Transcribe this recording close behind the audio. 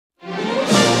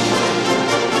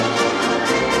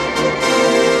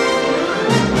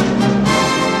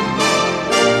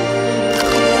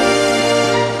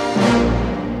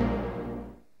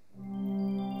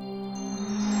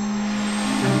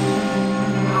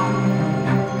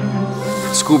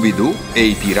Scooby-Doo e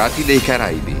i Pirati dei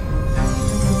Caraibi.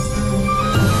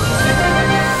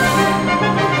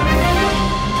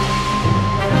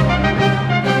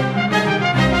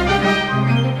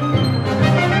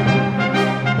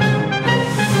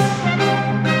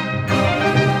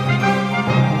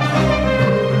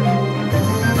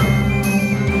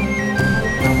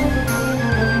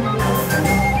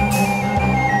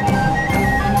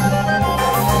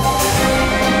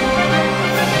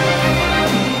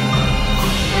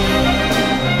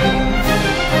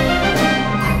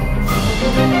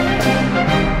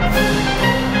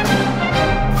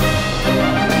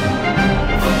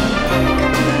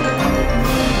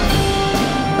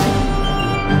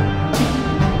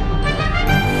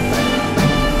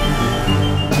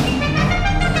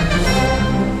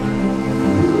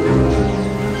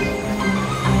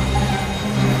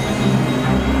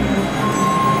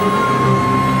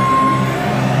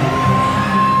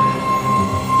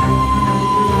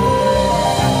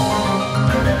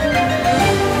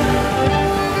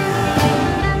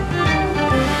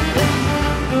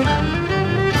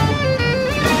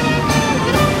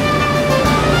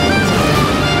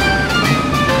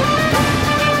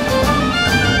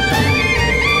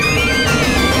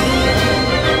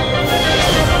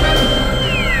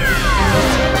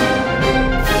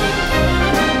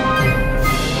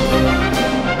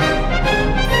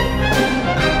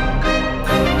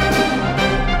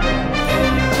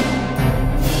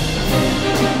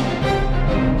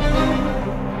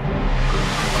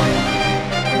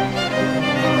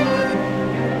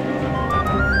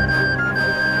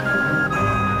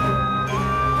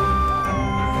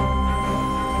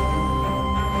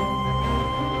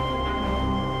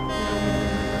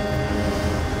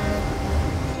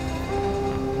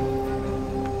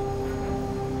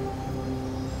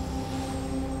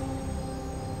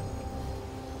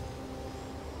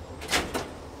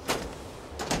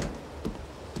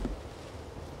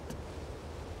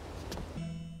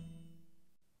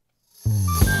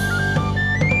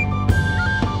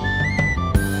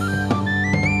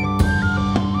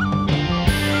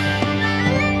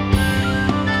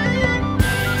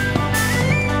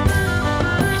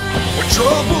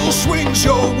 Trouble swings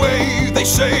your way, they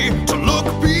say, to look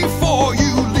before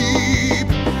you leap.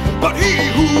 But he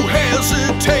who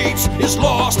hesitates is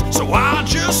lost, so I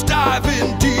just dive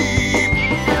in deep.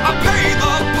 I pay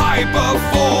the piper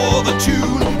for the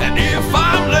tune, and if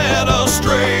I'm led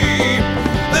astray,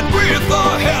 then with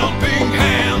a helping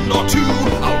hand or two,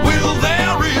 I will,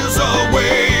 there is a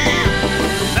way.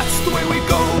 That's the way we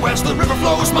go as the river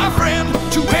flows, my friend.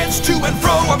 Two heads to and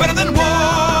fro are better than one.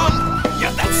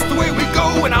 Yeah, that's the way we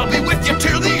go, and I'll be with you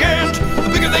till the end. The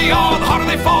bigger they are, the harder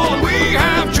they fall, and we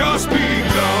have just begun.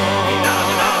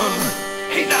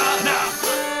 Hey na na na,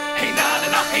 hey na na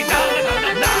na, hey na na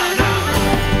na na na,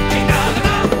 hey na na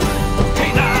na,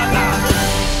 hey na na.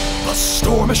 The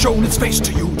storm has shown its face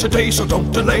to you today, so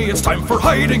don't delay. It's time for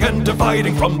hiding and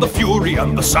dividing from the fury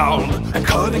and the sound, and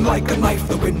cutting like a knife.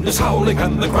 The wind is howling,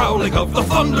 and the growling of the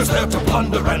thunder's there to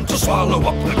plunder and to swallow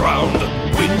up the ground.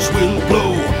 Winds will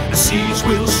blow, the seas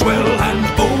will swell and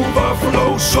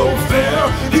overflow. So fare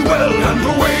ye well and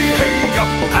away, hey up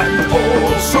and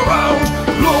all surround.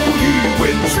 Blow ye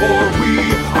winds, for we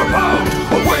are bound.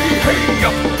 Away, hey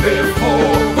up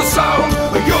before the sound.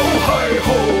 Yo hi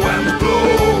ho and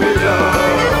blow me down.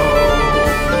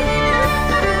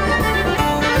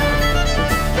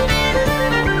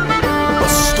 The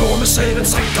storm is set in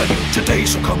sight on you today,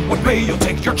 so come what may, you'll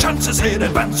take your chances in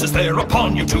advance as they're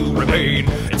upon you to remain.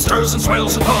 It stirs and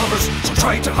swells and hovers, so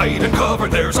try to hide and cover.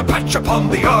 There's a patch upon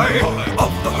the eye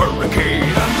of the hurricane.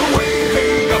 And away,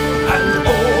 hey up and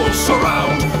all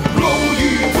surround. Blow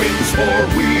ye winds,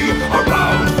 for we